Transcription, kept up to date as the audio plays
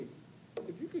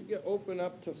Open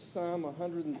up to Psalm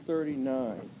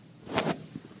 139.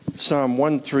 Psalm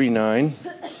 139.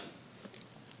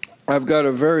 I've got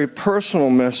a very personal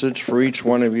message for each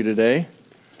one of you today,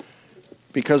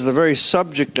 because the very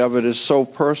subject of it is so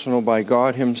personal by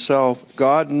God Himself.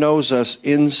 God knows us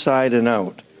inside and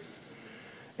out.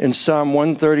 In Psalm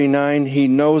 139, He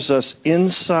knows us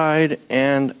inside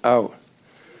and out.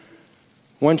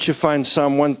 Once you find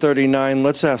Psalm 139,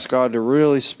 let's ask God to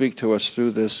really speak to us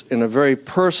through this in a very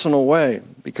personal way,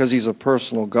 because He's a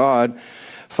personal God.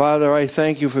 Father, I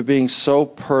thank You for being so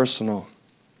personal.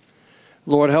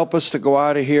 Lord, help us to go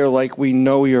out of here like we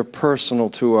know You're personal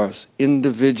to us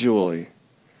individually.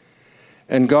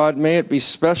 And God, may it be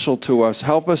special to us.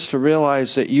 Help us to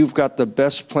realize that You've got the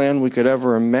best plan we could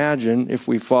ever imagine if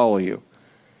we follow You.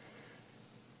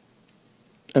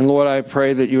 And Lord, I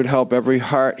pray that You would help every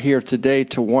heart here today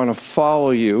to want to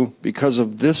follow You because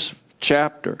of this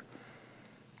chapter.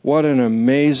 What an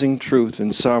amazing truth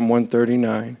in Psalm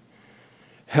 139.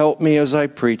 Help me as I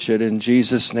preach it in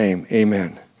Jesus' name.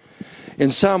 Amen.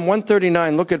 In Psalm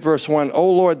 139, look at verse 1.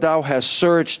 O Lord, Thou hast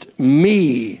searched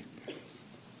me.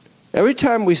 Every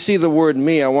time we see the word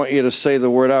me, I want you to say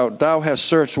the word out. Thou hast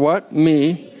searched what?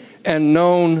 Me. And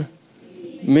known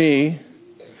me.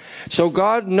 So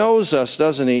God knows us,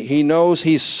 doesn't He? He knows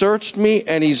He's searched me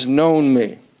and He's known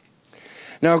me.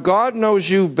 Now, God knows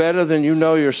you better than you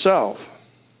know yourself.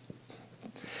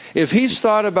 If He's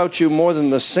thought about you more than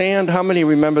the sand, how many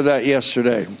remember that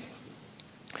yesterday?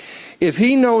 If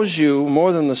He knows you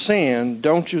more than the sand,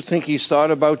 don't you think He's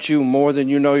thought about you more than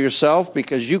you know yourself?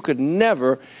 Because you could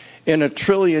never in 1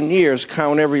 trillion years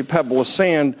count every pebble of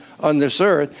sand on this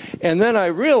earth. And then I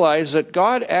realized that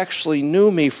God actually knew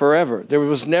me forever. There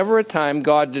was never a time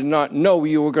God did not know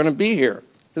you were going to be here.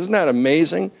 Isn't that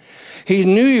amazing? He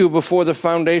knew you before the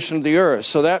foundation of the earth.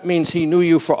 So that means He knew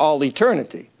you for all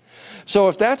eternity. So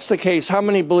if that's the case, how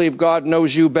many believe God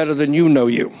knows you better than you know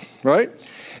you, right?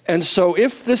 And so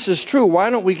if this is true,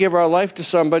 why don't we give our life to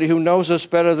somebody who knows us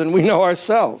better than we know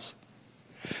ourselves?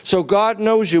 So God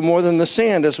knows you more than the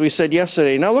sand, as we said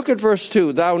yesterday. Now look at verse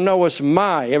 2. Thou knowest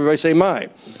everybody say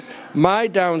my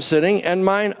down sitting and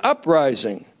mine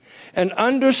uprising, and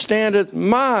understandeth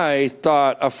my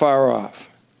thought afar off.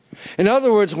 In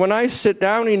other words, when I sit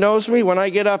down, He knows me. When I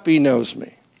get up, He knows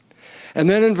me. And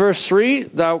then in verse 3,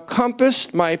 Thou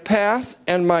compassest my path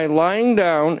and my lying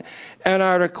down, and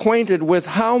art acquainted with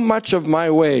how much of my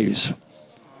ways?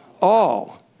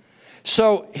 All.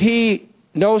 So He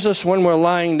knows us when we're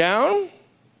lying down,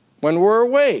 when we're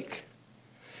awake.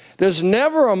 There's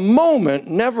never a moment,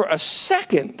 never a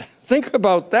second. Think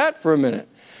about that for a minute.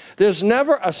 There's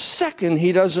never a second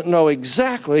He doesn't know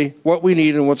exactly what we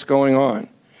need and what's going on.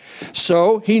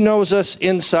 So He knows us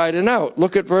inside and out.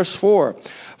 Look at verse 4.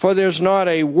 For there's not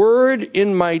a word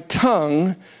in my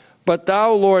tongue, but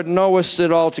Thou, Lord, knowest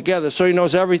it altogether. So He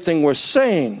knows everything we're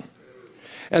saying.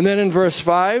 And then in verse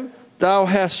 5, Thou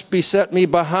hast beset me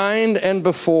behind and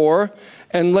before,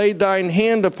 and laid Thine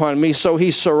hand upon me. So He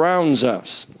surrounds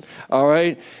us. All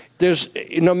right?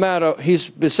 No matter, He's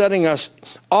besetting us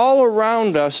all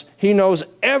around us. He knows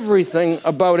everything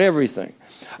about everything.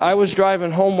 I was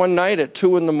driving home one night at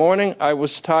 2 in the morning. I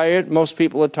was tired. Most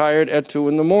people are tired at 2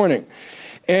 in the morning.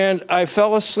 And I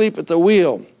fell asleep at the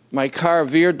wheel. My car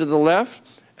veered to the left,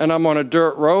 and I'm on a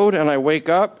dirt road, and I wake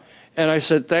up. And I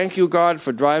said, thank you, God,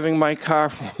 for driving my car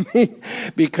for me,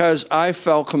 because I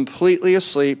fell completely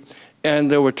asleep,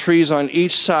 and there were trees on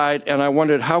each side, and I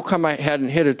wondered how come I hadn't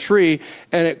hit a tree.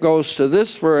 And it goes to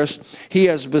this verse, He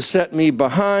has beset me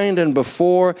behind and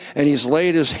before, and He's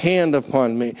laid His hand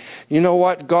upon me. You know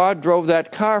what? God drove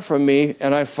that car for me,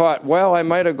 and I thought, well, I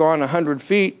might have gone 100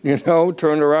 feet, turned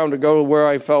around to go to where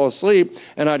I fell asleep,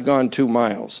 and I'd gone 2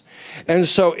 miles. And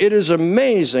so it is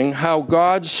amazing how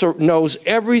God knows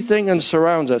everything and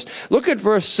surrounds us. Look at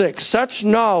verse 6. Such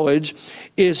knowledge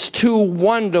is too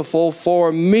wonderful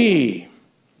for me.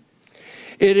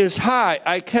 It is high.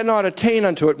 I cannot attain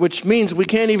unto it, which means we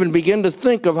can't even begin to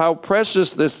think of how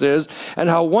precious this is and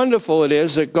how wonderful it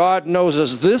is that God knows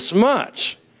us this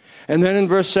much. And then in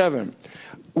verse 7,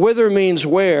 whither means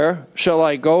where shall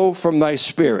I go from Thy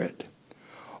Spirit?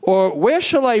 Or where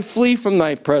shall I flee from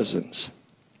Thy presence?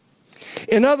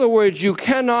 In other words, you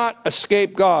cannot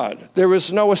escape God. There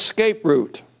is no escape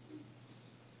route.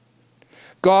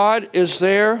 God is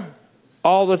there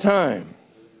all the time.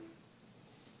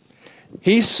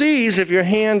 He sees if your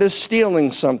hand is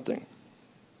stealing something.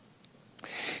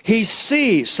 He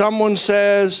sees, someone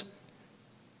says,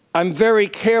 I'm very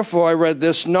careful, I read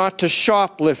this, not to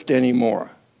shoplift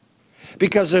anymore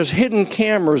because there's hidden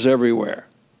cameras everywhere.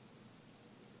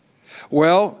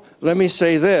 Well, let me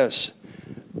say this.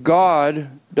 God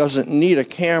doesn't need a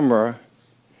camera.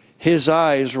 His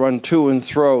eyes run to and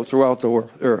fro throughout the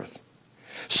earth.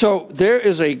 So there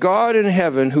is a God in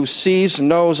heaven who sees and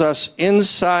knows us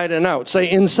inside and out. Say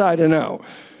inside and out.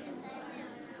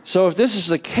 So if this is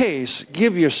the case,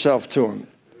 give yourself to him.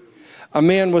 A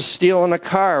man was stealing a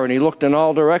car, and he looked in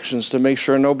all directions to make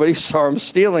sure nobody saw him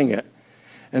stealing it.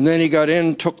 And then he got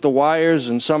in, took the wires,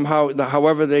 and somehow,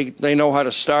 however they know how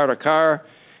to start a car,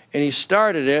 and he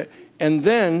started it, and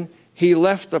then he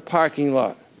left the parking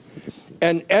lot.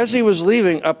 And as he was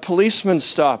leaving, a policeman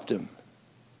stopped him.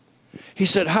 He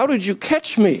said, "How did you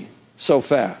catch me so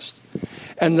fast?"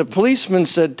 And the policeman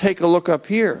said, "Take a look up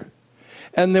here."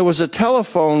 And there was a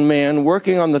telephone man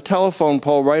working on the telephone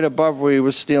pole right above where he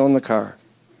was stealing the car.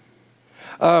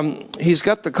 He's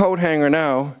got the coat hanger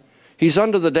now. He's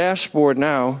under the dashboard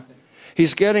now.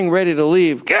 He's getting ready to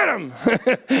leave. Get him!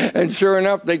 And sure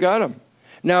enough, they got him.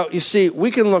 Now, you see,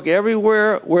 we can look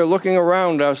everywhere we're looking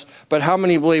around us, but how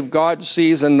many believe God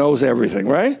sees and knows everything,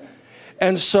 right?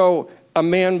 And so a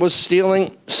man was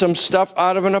stealing some stuff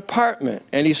out of an apartment,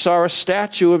 and he saw a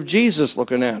statue of Jesus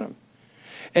looking at him.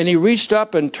 And he reached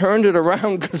up and turned it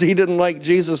around because he didn't like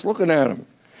Jesus looking at him.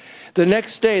 The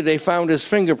next day, they found his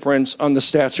fingerprints on the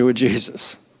statue of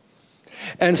Jesus.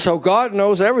 And so God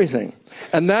knows everything.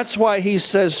 And that's why he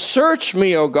says, "Search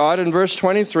me, O God," in verse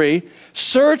 23.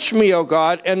 "Search me, O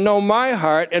God, and know my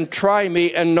heart, and try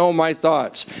me and know my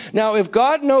thoughts." Now, if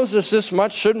God knows us this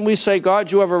much, shouldn't we say,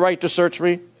 "God, you have a right to search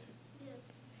me"?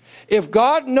 If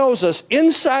God knows us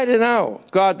inside and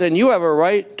out, God, then you have a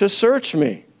right to search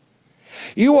me.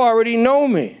 You already know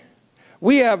me.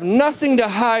 We have nothing to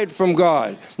hide from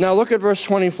God. Now look at verse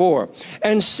 24.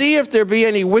 "And see if there be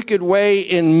any wicked way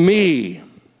in me,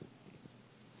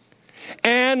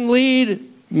 and lead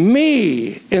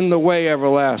me in the way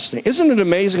everlasting." Isn't it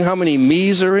amazing how many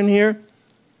me's are in here?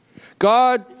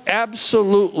 God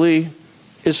absolutely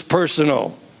is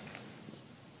personal.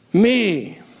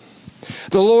 Me.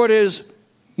 The Lord is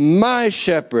my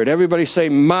shepherd. Everybody say,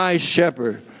 my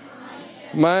shepherd.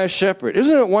 My shepherd.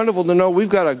 Isn't it wonderful to know we've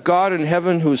got a God in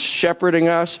heaven who's shepherding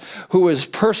us, who is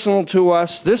personal to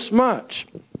us this much?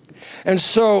 And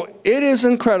so it is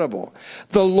incredible.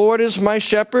 The Lord is my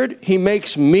shepherd. He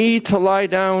makes me to lie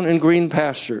down in green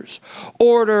pastures.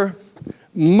 Order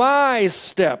my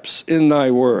steps in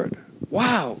thy word.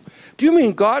 Wow. Do you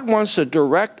mean God wants to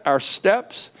direct our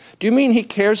steps? Do you mean he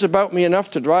cares about me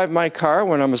enough to drive my car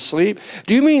when I'm asleep?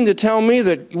 Do you mean to tell me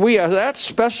that we are that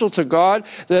special to God,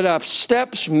 that our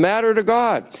steps matter to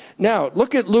God? Now,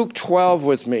 look at Luke 12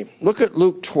 with me. Look at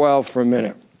Luke 12 for a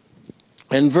minute.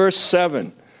 In verse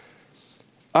 7,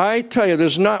 I tell you,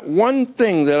 there's not one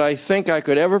thing that I think I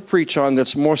could ever preach on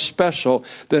that's more special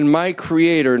than my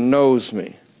Creator knows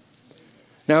me.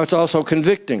 Now, it's also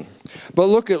convicting. But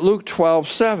look at Luke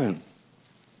 12:7.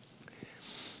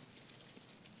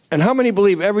 And how many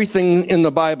believe everything in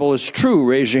the Bible is true?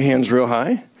 Raise your hands real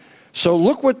high. So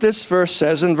look what this verse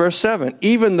says in verse 7.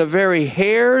 "Even the very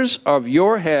hairs of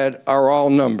your head are all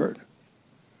numbered.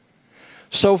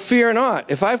 So fear not."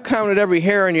 If I've counted every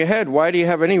hair on your head, why do you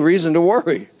have any reason to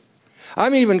worry?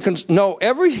 I'm even, no,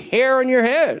 every hair on your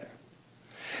head.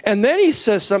 And then he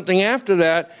says something after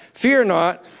that, "Fear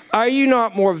not. Are you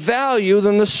not more value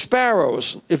than the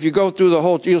sparrows?" If you go through the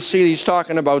whole, you'll see he's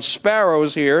talking about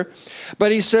sparrows here.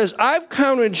 But he says, "I've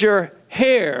counted your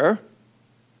hair,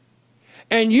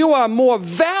 and you are more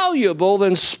valuable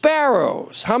than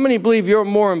sparrows." How many believe you're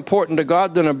more important to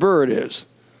God than a bird is?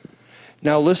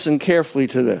 Now listen carefully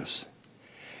to this.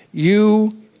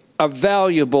 You are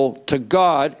valuable to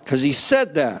God because he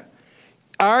said that.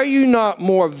 Are you not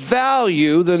more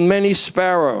value than many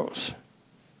sparrows?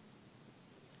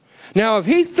 Now, if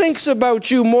he thinks about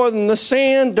you more than the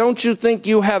sand, don't you think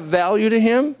you have value to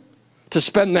him to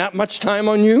spend that much time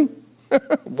on you?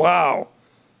 Wow.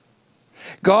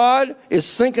 God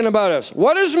is thinking about us.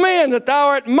 What is man that thou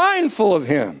art mindful of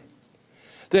him?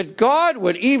 That God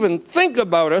would even think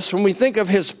about us when we think of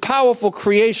his powerful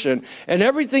creation and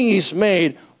everything he's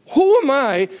made. Who am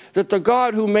I that the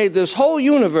God who made this whole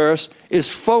universe is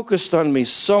focused on me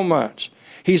so much?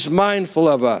 He's mindful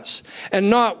of us.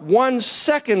 And not 1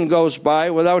 second goes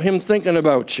by without him thinking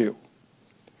about you.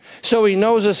 So he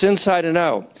knows us inside and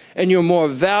out. And you're more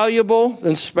valuable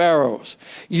than sparrows.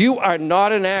 You are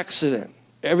not an accident.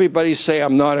 Everybody say,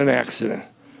 "I'm not an accident."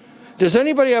 Does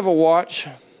anybody have a watch?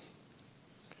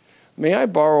 May I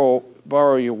borrow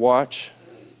your watch?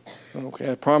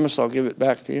 Okay, I promise I'll give it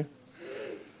back to you.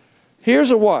 Here's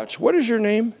a watch. What is your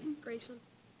name? Graceland.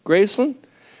 Graceland?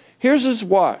 Here's his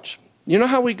watch. You know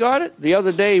how we got it? The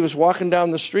other day he was walking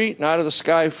down the street and out of the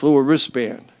sky flew a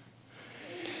wristband.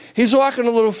 He's walking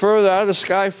a little further. Out of the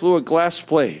sky flew a glass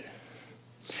plate.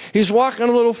 He's walking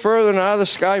a little further, and out of the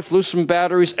sky flew some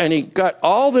batteries, and he got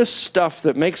all this stuff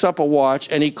that makes up a watch,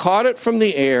 and he caught it from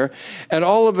the air, and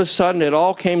all of a sudden it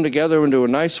all came together into a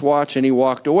nice watch, and he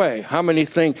walked away. How many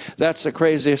think that's the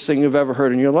craziest thing you've ever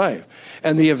heard in your life?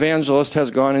 And the evangelist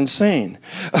has gone insane.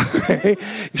 Okay?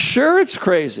 Sure, it's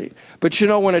crazy. But you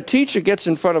know, when a teacher gets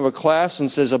in front of a class and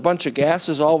says a bunch of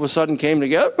gases all of a sudden came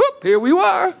together, whoop, here we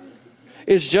are.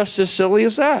 It's just as silly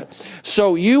as that.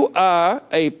 So you are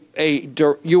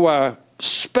you are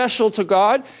special to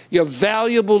God. You're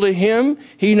valuable to Him.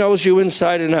 He knows you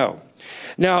inside and out.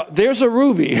 Now, there's a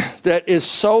ruby that is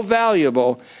so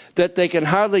valuable that they can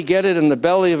hardly get it in the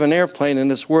belly of an airplane, and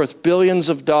it's worth billions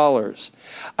of dollars.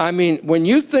 I mean, when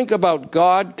you think about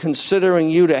God considering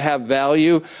you to have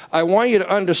value, I want you to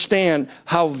understand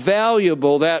how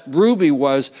valuable that ruby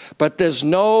was, but there's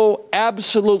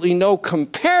absolutely no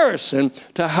comparison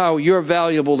to how you're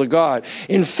valuable to God.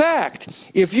 In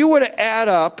fact, if you were to add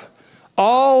up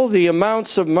all the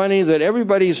amounts of money that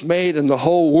everybody's made in the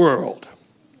whole world,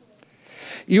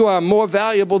 you are more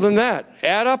valuable than that.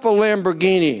 Add up a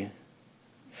Lamborghini.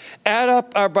 Add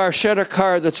up our Barchetta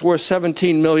car that's worth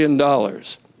 $17 million.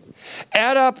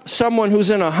 Add up someone who's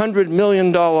in a $100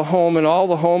 million home and all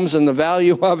the homes and the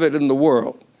value of it in the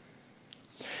world.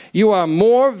 You are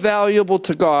more valuable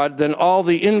to God than all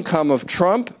the income of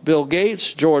Trump, Bill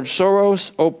Gates, George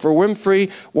Soros, Oprah Winfrey,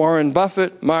 Warren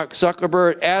Buffett, Mark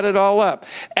Zuckerberg. Add it all up.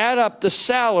 Add up the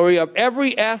salary of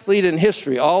every athlete in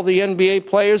history, all the NBA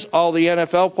players, all the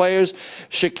NFL players,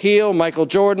 Shaquille, Michael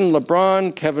Jordan,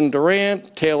 LeBron, Kevin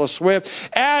Durant, Taylor Swift.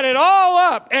 Add it all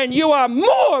up, and you are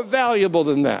more valuable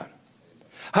than that.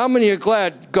 How many are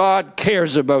glad God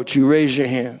cares about you? Raise your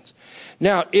hands.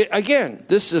 Now, again,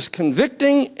 this is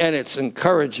convicting and it's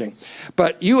encouraging.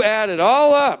 But you add it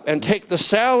all up and take the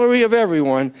salary of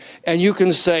everyone, and you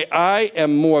can say, I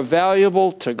am more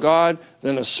valuable to God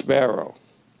than a sparrow.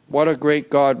 What a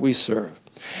great God we serve.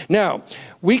 Now,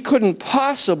 we couldn't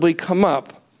possibly come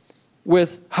up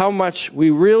with how much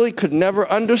we really could never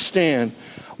understand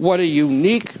what a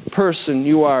unique person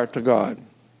you are to God.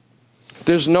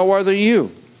 There's no other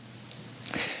you.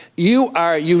 You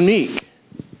are unique.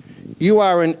 You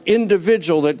are an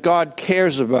individual that God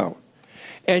cares about,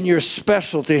 and you're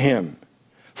special to Him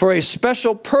for a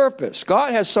special purpose.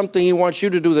 God has something He wants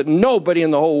you to do that nobody in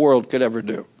the whole world could ever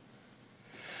do.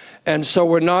 And so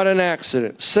we're not an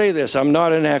accident. Say this, I'm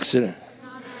not an accident.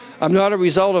 I'm not a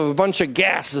result of a bunch of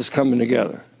gases coming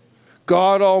together.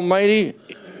 God Almighty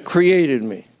created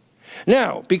me.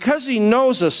 Now, because He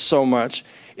knows us so much,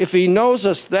 if He knows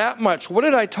us that much, what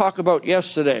did I talk about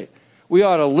yesterday? We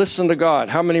ought to listen to God.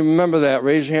 How many remember that?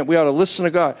 Raise your hand. We ought to listen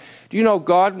to God. Do you know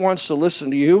God wants to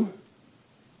listen to you?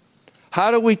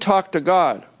 How do we talk to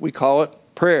God? We call it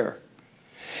prayer.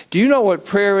 Do you know what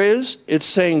prayer is? It's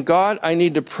saying, God, I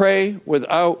need to pray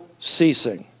without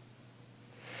ceasing.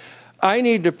 I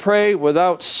need to pray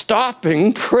without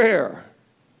stopping prayer.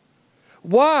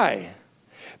 Why?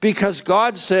 Because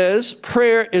God says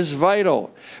prayer is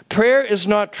vital. Prayer is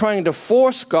not trying to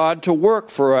force God to work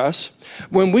for us.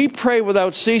 When we pray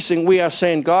without ceasing, we are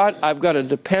saying, God, I've got to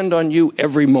depend on you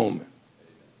every moment.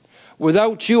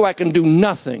 Without you, I can do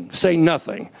nothing. Say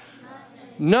nothing.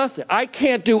 Nothing. I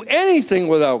can't do anything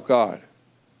without God.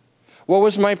 What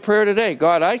was my prayer today?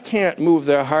 God, I can't move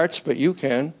their hearts, but you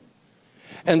can.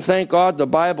 And thank God the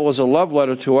Bible is a love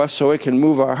letter to us so it can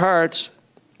move our hearts,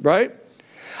 right?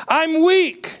 I'm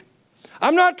weak.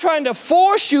 I'm not trying to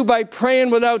force you by praying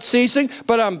without ceasing,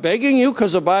 but I'm begging you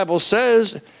because the Bible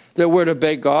says that we're to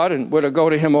beg God and we're to go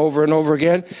to Him over and over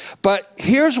again. But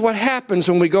here's what happens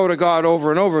when we go to God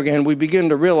over and over again. We begin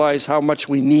to realize how much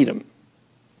we need Him.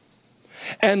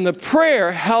 And the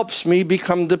prayer helps me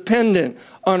become dependent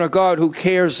on a God who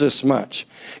cares this much.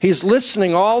 He's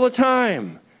listening all the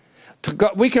time. To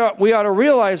God, we ought to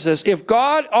realize this. If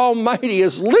God Almighty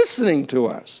is listening to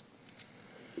us,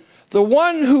 the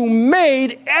one who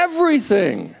made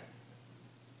everything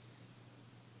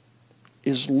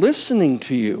is listening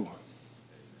to you.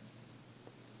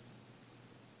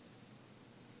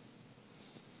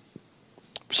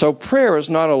 So prayer is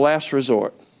not a last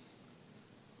resort.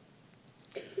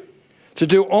 To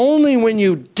do only when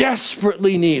you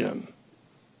desperately need Him.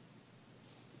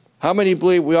 How many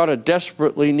believe we ought to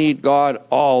desperately need God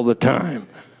all the time?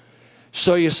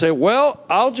 So you say, well,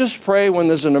 I'll just pray when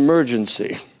there's an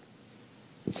emergency.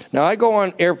 Now, I go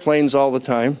on airplanes all the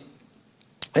time,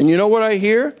 and you know what I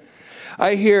hear?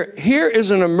 I hear, here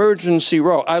is an emergency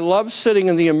row. I love sitting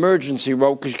in the emergency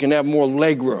row because you can have more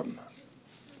leg room.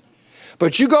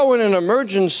 But you go in an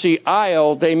emergency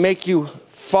aisle, they make you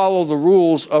follow the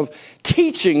rules of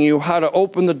teaching you how to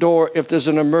open the door if there's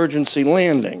an emergency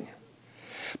landing.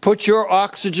 Put your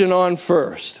oxygen on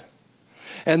first,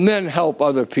 and then help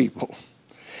other people.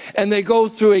 And they go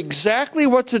through exactly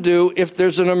what to do if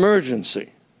there's an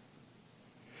emergency.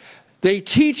 They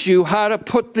teach you how to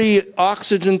put the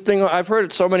oxygen thing on. I've heard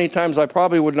it so many times I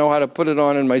probably would know how to put it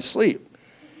on in my sleep.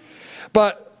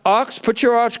 But put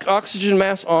your oxygen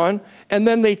mask on, and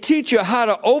then they teach you how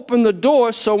to open the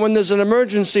door so when there's an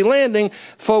emergency landing,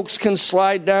 folks can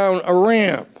slide down a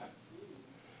ramp.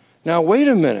 Now, wait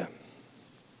a minute.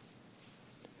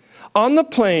 On the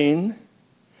plane,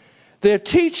 they're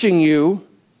teaching you,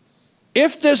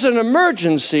 if there's an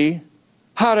emergency,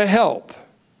 how to help.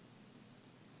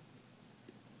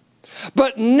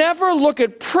 But never look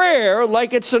at prayer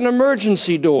like it's an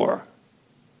emergency door.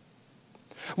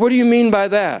 What do you mean by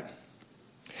that?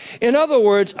 In other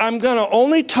words, I'm going to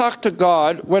only talk to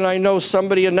God when I know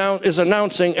somebody is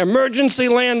announcing emergency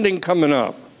landing coming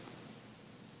up.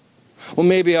 Well,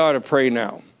 maybe I ought to pray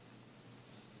now.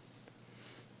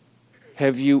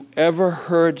 Have you ever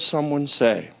heard someone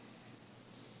say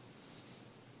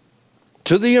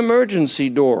to the emergency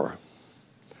door,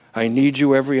 I need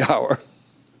you every hour?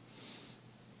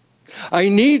 I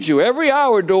need you every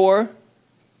hour, door.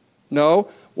 No.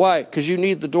 Why? Because you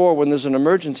need the door when there's an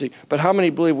emergency. But how many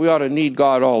believe we ought to need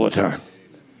God all the time?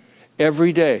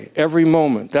 Every day, every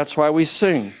moment. That's why we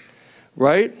sing,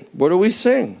 right? What do we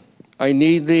sing? I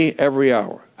need thee every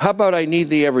hour. How about I need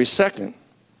thee every second?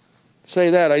 Say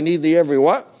that. I need thee every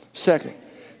what? Second.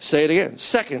 Say it again.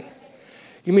 Second.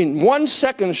 You mean 1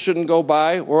 second shouldn't go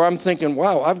by where I'm thinking,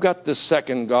 wow, I've got this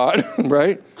second, God,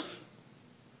 right?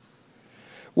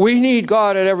 We need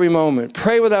God at every moment.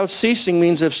 Pray without ceasing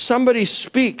means if somebody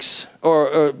speaks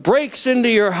or breaks into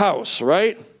your house,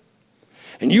 right?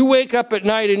 And you wake up at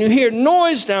night and you hear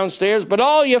noise downstairs, but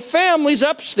all your family's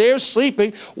upstairs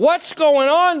sleeping. What's going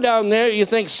on down there? You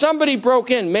think somebody broke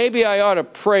in. Maybe I ought to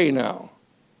pray now.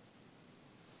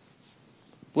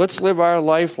 Let's live our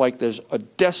life like there's a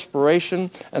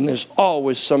desperation and there's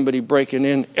always somebody breaking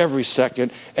in every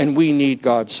second, and we need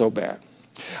God so bad.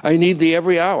 I need thee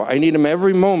every hour. I need him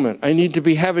every moment. I need to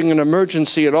be having an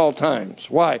emergency at all times.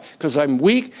 Why? Because I'm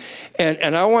weak,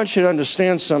 and I want you to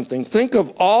understand something. Think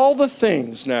of all the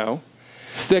things now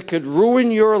that could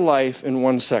ruin your life in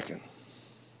 1 second.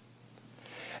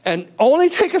 And only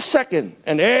take a second,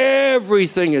 and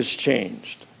everything has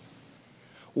changed.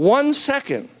 1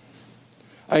 second.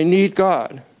 I need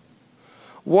God.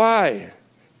 Why?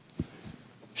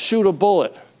 Shoot a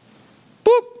bullet.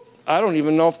 Boop. I don't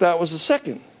even know if that was a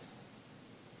second.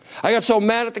 I got so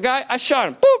mad at the guy, I shot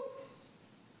him. Boop.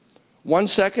 1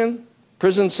 second,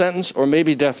 prison sentence, or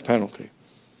maybe death penalty.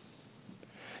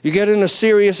 You get in a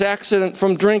serious accident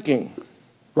from drinking,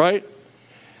 right?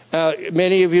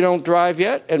 Many of you don't drive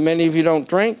yet, and many of you don't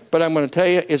drink, but I'm going to tell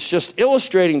you, it's just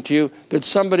illustrating to you that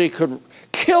somebody could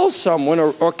kill someone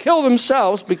or kill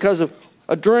themselves because of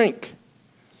a drink.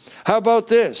 How about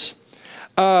this?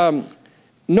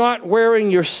 Not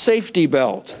wearing your safety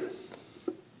belt.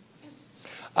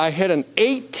 I hit an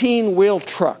 18-wheel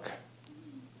truck.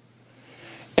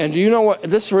 And do you know what?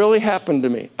 This really happened to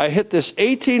me. I hit this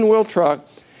 18-wheel truck,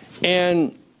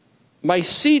 and my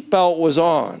seat belt was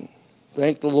on.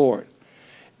 Thank the Lord.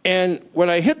 And when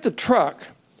I hit the truck,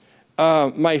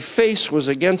 my face was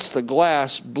against the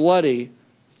glass, bloody,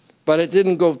 but it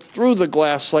didn't go through the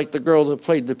glass like the girl that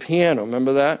played the piano.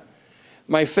 Remember that?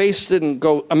 My face didn't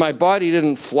go, my body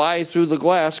didn't fly through the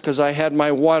glass because I had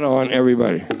my what on,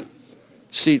 everybody?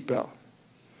 Seatbelt.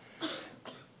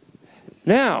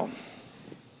 Now,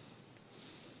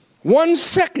 1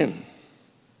 second.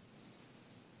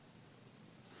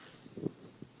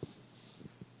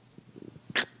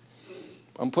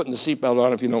 I'm putting the seatbelt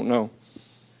on if you don't know.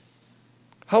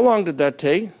 How long did that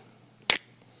take?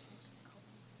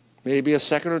 Maybe a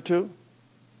second or two.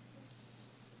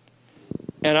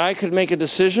 And I could make a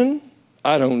decision.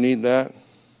 I don't need that.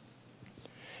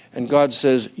 And God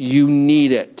says, you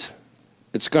need it.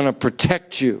 It's going to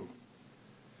protect you.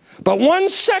 But 1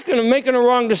 second of making a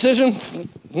wrong decision,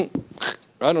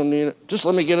 I don't need it. Just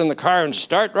let me get in the car and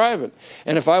start driving.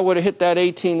 And if I would have hit that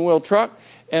 18-wheel truck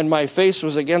and my face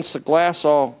was against the glass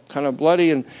all kind of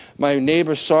bloody, and my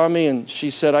neighbor saw me and she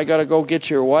said, I got to go get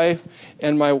your wife.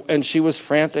 And she was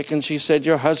frantic and she said,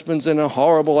 your husband's in a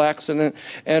horrible accident.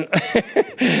 And,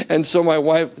 and so my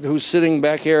wife, who's sitting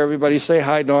back here, everybody say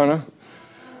hi, Donna.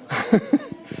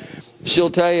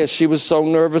 She'll tell you she was so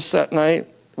nervous that night,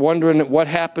 wondering what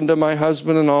happened to my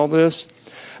husband and all this.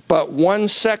 But 1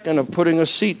 second of putting a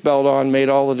seatbelt on made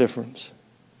all the difference.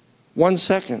 1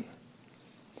 second.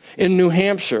 In New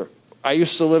Hampshire, I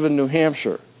used to live in New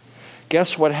Hampshire.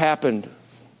 Guess what happened?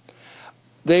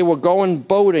 They were going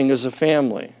boating as a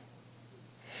family.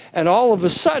 And all of a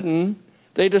sudden,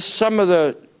 some of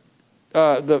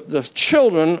the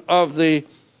children of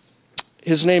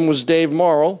his name was Dave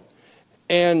Morrill,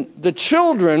 and the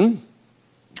children,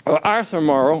 Arthur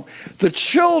Morrill, the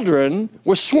children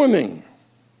were swimming.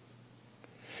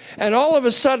 And all of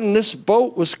a sudden, this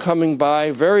boat was coming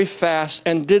by very fast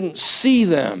and didn't see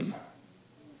them.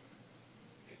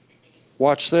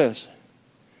 Watch this.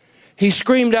 He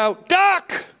screamed out,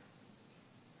 "Duck!"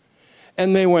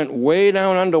 And they went way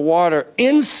down underwater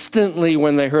instantly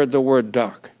when they heard the word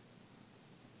duck.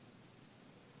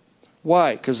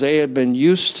 Why? Because they had been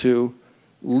used to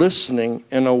listening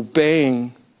and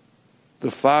obeying the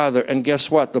Father. And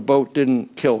guess what? The boat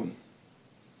didn't kill them.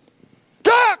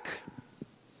 Duck!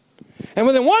 And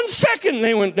within 1 second,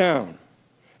 they went down.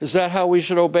 Is that how we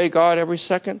should obey God every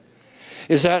second?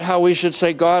 Is that how we should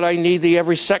say, God, I need thee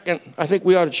every second? I think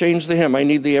we ought to change the hymn, I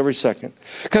need thee every second.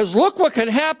 Because look what can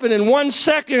happen in 1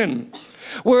 second,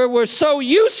 where we're so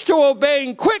used to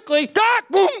obeying quickly, duck,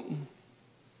 boom.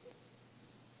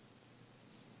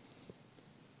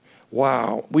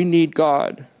 Wow, we need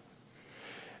God.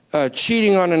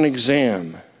 Cheating on an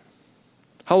exam.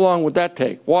 How long would that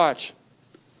take? Watch.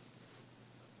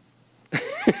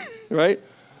 Right?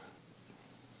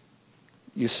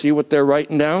 You see what they're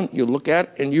writing down, you look at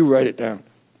it, and you write it down.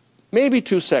 Maybe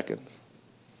 2 seconds.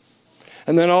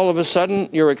 And then all of a sudden,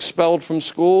 you're expelled from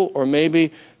school, or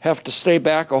maybe have to stay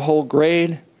back a whole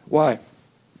grade. Why?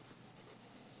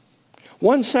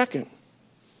 1 second.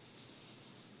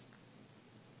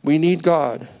 We need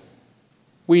God.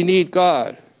 We need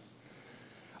God.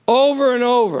 Over and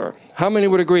over. How many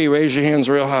would agree? Raise your hands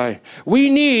real high. We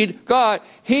need God.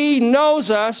 He knows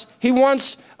us. He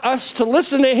wants us to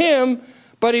listen to Him,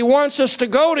 but He wants us to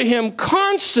go to Him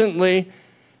constantly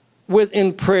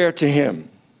in prayer to Him.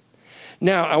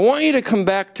 Now, I want you to come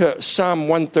back to Psalm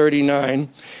 139,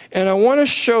 and I want to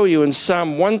show you in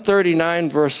Psalm 139,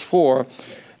 verse 4,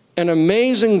 an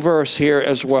amazing verse here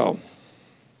as well.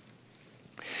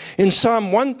 In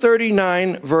Psalm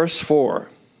 139, verse 4,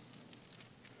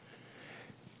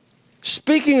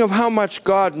 speaking of how much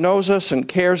God knows us and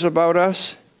cares about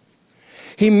us,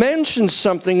 he mentions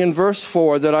something in verse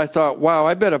 4 that I thought, wow,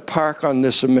 I better park on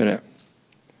this a minute.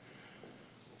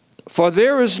 For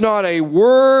there is not a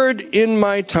word in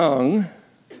my tongue,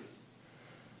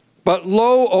 but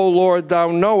lo, O Lord, thou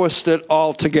knowest it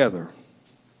altogether.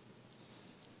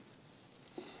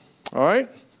 All right?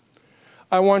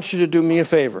 I want you to do me a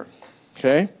favor,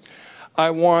 okay?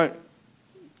 I want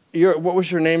what was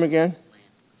your name again?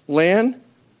 Land?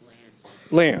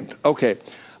 Land, okay.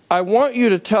 I want you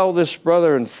to tell this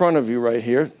brother in front of you right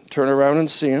here, turn around and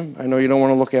see him. I know you don't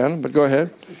want to look at him, but go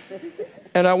ahead.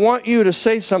 And I want you to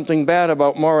say something bad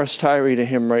about Morris Tyree to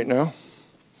him right now.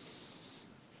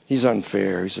 He's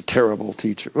unfair. He's a terrible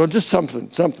teacher. Well, just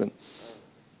something.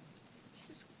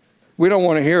 We don't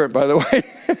want to hear it, by the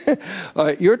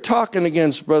way. You're talking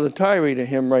against Brother Tyree to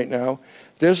him right now.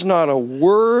 There's not a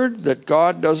word that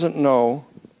God doesn't know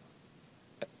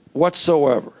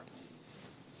whatsoever.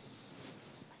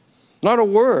 Not a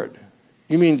word.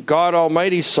 You mean God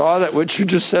Almighty saw that what you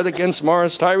just said against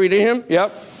Morris Tyree to him?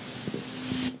 Yep.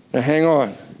 Now hang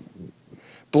on.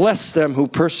 Bless them who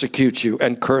persecute you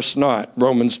and curse not.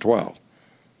 Romans 12.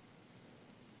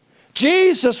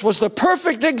 Jesus was the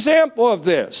perfect example of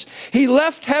this. He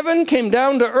left heaven, came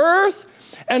down to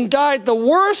earth, and died the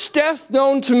worst death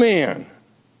known to man.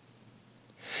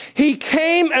 He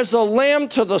came as a lamb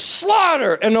to the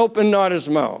slaughter and opened not his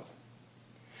mouth.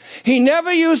 He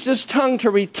never used his tongue to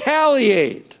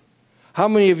retaliate. How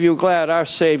many of you are glad our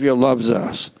Savior loves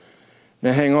us?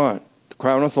 Now hang on. The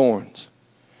crown of thorns.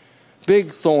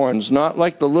 Big thorns, not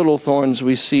like the little thorns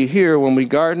we see here when we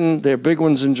garden. They're big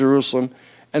ones in Jerusalem.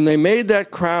 And they made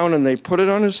that crown and they put it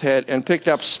on his head and picked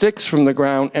up sticks from the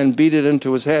ground and beat it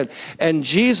into his head. And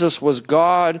Jesus was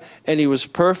God and he was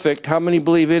perfect. How many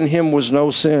believe in him was no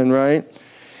sin, right?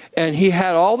 And he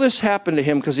had all this happen to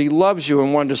him because he loves you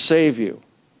and wanted to save you.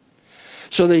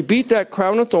 So they beat that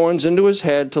crown of thorns into his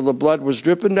head till the blood was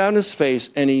dripping down his face,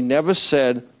 and he never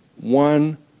said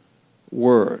one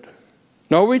word.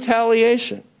 No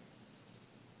retaliation.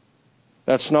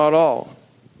 That's not all.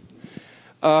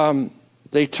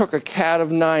 They took a cat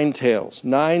of 9 tails,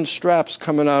 9 straps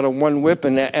coming out of one whip,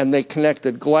 and they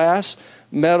connected glass,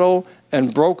 metal,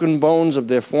 and broken bones of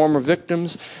their former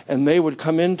victims, and they would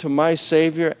come into my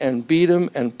Savior and beat him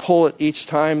and pull it each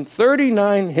time.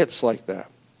 39 hits like that.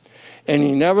 And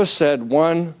he never said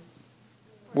one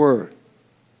word.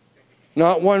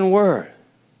 Not one word.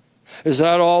 Is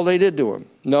that all they did to him?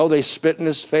 No, they spit in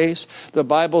his face. The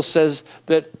Bible says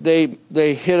that they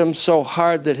hit him so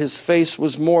hard that his face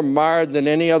was more marred than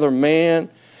any other man.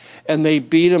 And they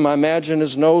beat him. I imagine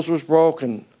his nose was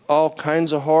broken. All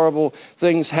kinds of horrible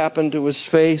things happened to his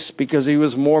face because he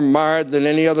was more marred than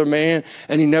any other man,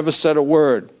 and he never said a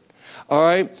word. All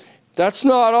right? That's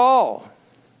not all.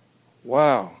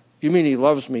 Wow. You mean he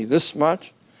loves me this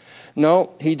much?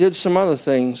 No, he did some other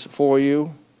things for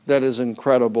you that is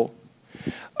incredible.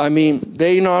 I mean,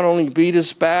 they not only beat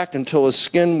his back until his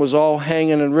skin was all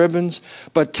hanging in ribbons,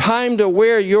 but time to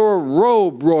wear your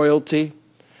robe, royalty.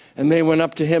 And they went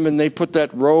up to him and they put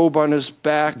that robe on his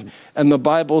back. And the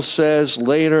Bible says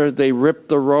later they ripped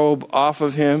the robe off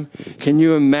of him. Can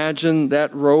you imagine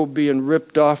that robe being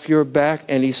ripped off your back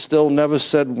and he still never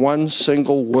said one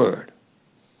single word?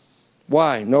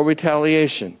 Why? No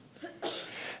retaliation.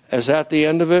 Is that the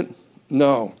end of it?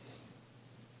 No.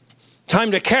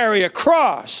 Time to carry a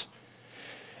cross.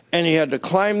 And he had to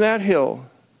climb that hill,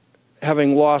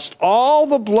 having lost all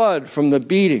the blood from the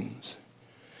beatings.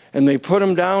 And they put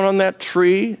him down on that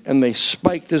tree, and they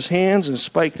spiked his hands and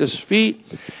spiked his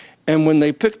feet. And when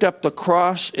they picked up the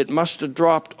cross, it must have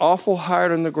dropped awful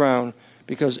hard on the ground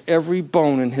because every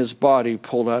bone in his body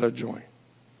pulled out of joint.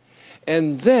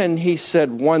 And then he said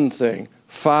one thing,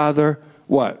 Father,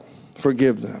 what?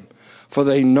 Forgive them, for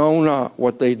they know not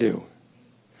what they do.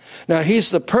 Now, he's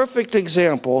the perfect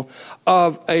example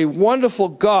of a wonderful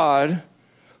God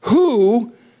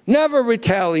who never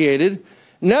retaliated,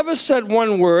 never said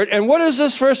one word. And what does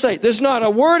this verse say? There's not a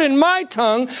word in my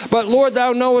tongue, but Lord,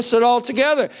 thou knowest it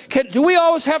altogether. Do we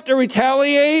always have to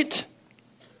retaliate?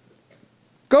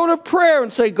 Go to prayer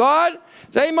and say, God,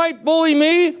 they might bully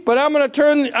me, but I'm going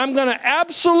to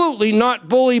absolutely not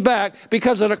bully back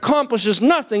because it accomplishes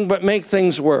nothing but make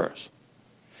things worse.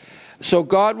 So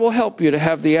God will help you to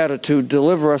have the attitude,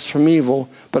 deliver us from evil,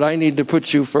 but I need to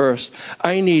put you first.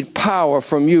 I need power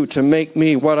from you to make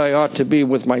me what I ought to be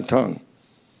with my tongue.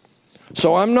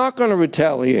 So I'm not going to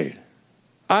retaliate.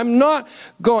 I'm going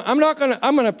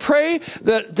to pray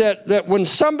that when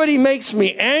somebody makes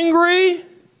me angry,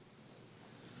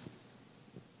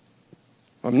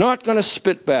 I'm not going to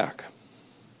spit back.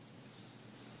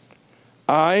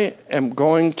 I am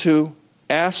going to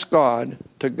ask God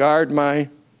to guard my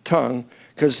tongue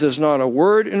because there's not a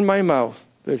word in my mouth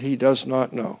that he does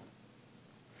not know.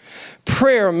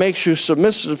 Prayer makes you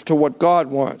submissive to what God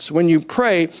wants. When you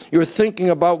pray, you're thinking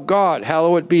about God.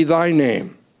 Hallowed be thy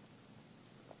name.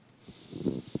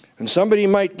 And somebody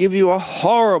might give you a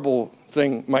horrible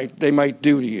thing they might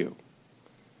do to you.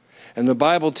 And the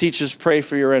Bible teaches pray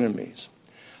for your enemies.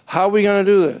 How are we going to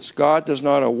do this? God, there's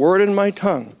not a word in my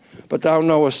tongue, but thou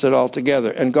knowest it altogether.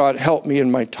 And God, help me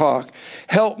in my talk.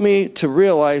 Help me to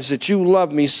realize that you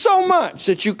love me so much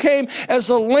that you came as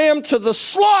a lamb to the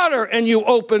slaughter and you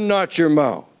opened not your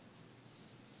mouth.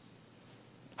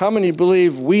 How many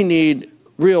believe we need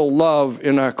real love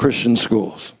in our Christian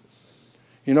schools?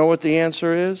 You know what the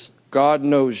answer is? God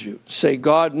knows you. Say,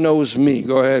 God knows me.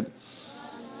 Go ahead.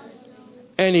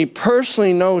 And he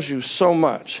personally knows you so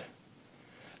much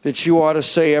that you ought to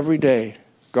say every day,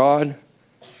 God,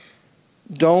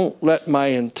 don't let my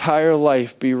entire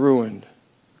life be ruined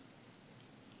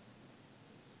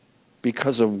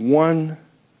because of 1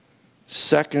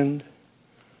 second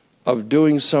of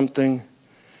doing something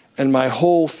and my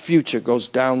whole future goes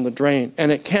down the drain.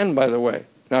 And it can, by the way.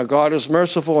 Now, God is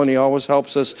merciful and he always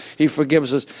helps us. He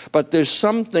forgives us. But there's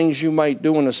some things you might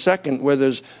do in a second where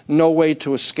there's no way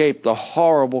to escape the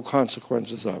horrible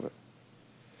consequences of it.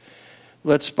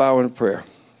 Let's bow in prayer.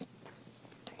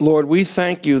 Lord, we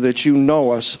thank you that you know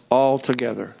us all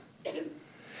together.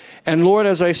 And Lord,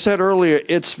 as I said earlier,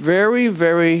 it's very,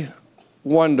 very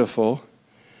wonderful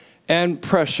and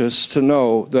precious to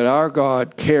know that our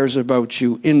God cares about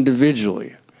you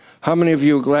individually. How many of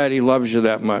you are glad he loves you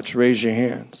that much? Raise your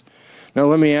hands. Now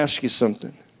let me ask you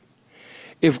something.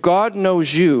 If God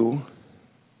knows you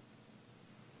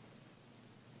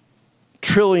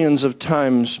trillions of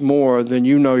times more than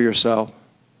you know yourself,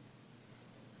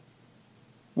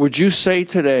 would you say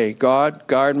today, God,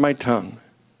 guard my tongue.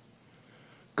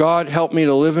 God, help me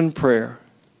to live in prayer.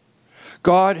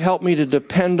 God, help me to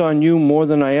depend on you more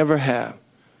than I ever have.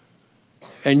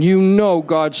 And you know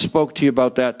God spoke to you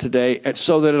about that today, and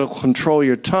so that it'll control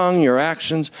your tongue, your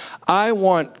actions. I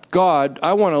want God,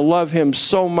 I want to love him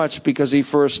so much because he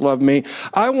first loved me.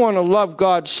 I want to love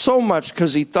God so much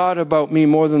because he thought about me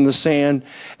more than the sand.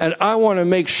 And I want to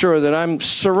make sure that I'm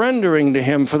surrendering to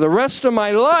him for the rest of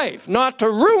my life, not to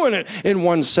ruin it in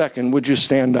 1 second. Would you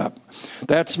stand up?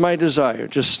 That's my desire.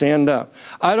 Just stand up.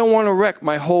 I don't want to wreck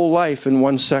my whole life in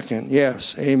 1 second.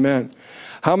 Yes, amen.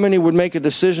 How many would make a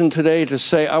decision today to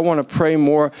say, I want to pray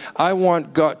more, I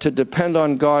want God to depend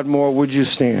on God more? Would you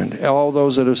stand? All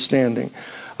those that are standing.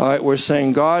 All right, we're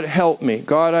saying, God, help me.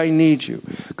 God, I need you.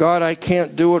 God, I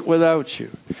can't do it without you.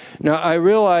 Now, I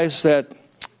realize that,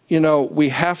 we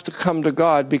have to come to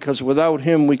God because without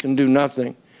him we can do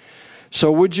nothing. So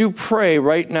would you pray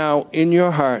right now in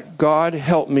your heart, God,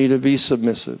 help me to be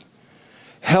submissive.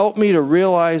 Help me to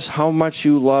realize how much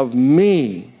you love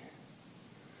me,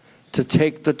 to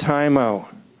take the time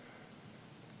out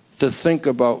to think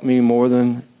about me more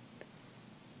than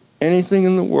anything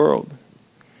in the world.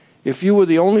 If you were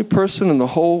the only person in the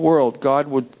whole world, God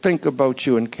would think about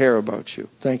you and care about you.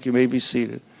 Thank you. You may be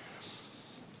seated.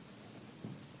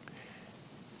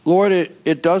 Lord,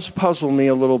 it does puzzle me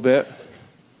a little bit.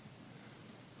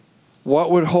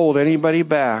 What would hold anybody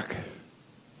back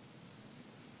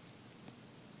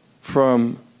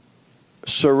from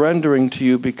surrendering to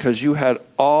you because you had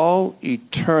all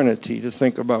eternity to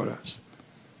think about us?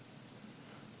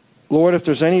 Lord, if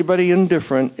there's anybody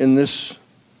indifferent in this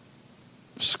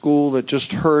school that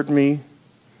just heard me,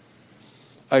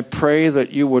 I pray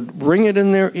that you would ring it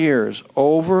in their ears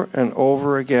over and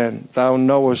over again. Thou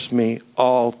knowest me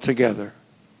altogether.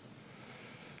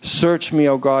 Search me,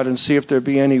 O God, and see if there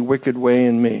be any wicked way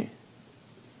in me.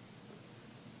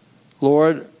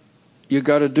 Lord, you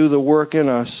got to do the work in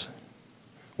us.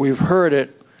 We've heard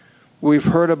it. We've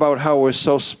heard about how we're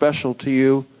so special to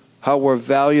you, how we're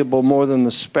valuable more than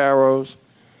the sparrows.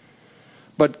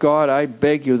 But God, I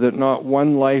beg you that not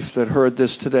one life that heard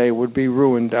this today would be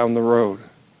ruined down the road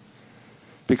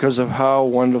because of how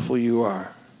wonderful you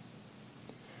are.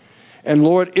 And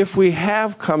Lord, if we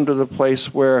have come to the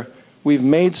place where we've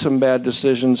made some bad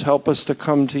decisions, help us to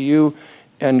come to you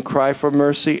and cry for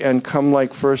mercy and come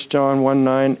like 1 John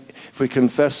 1:9. If we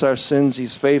confess our sins,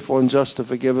 he's faithful and just to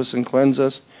forgive us and cleanse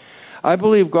us. I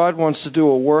believe God wants to do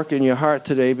a work in your heart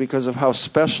today because of how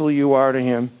special you are to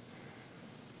him.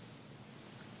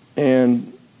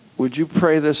 And would you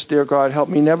pray this, dear God, help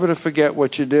me never to forget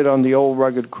what you did on the old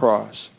rugged cross.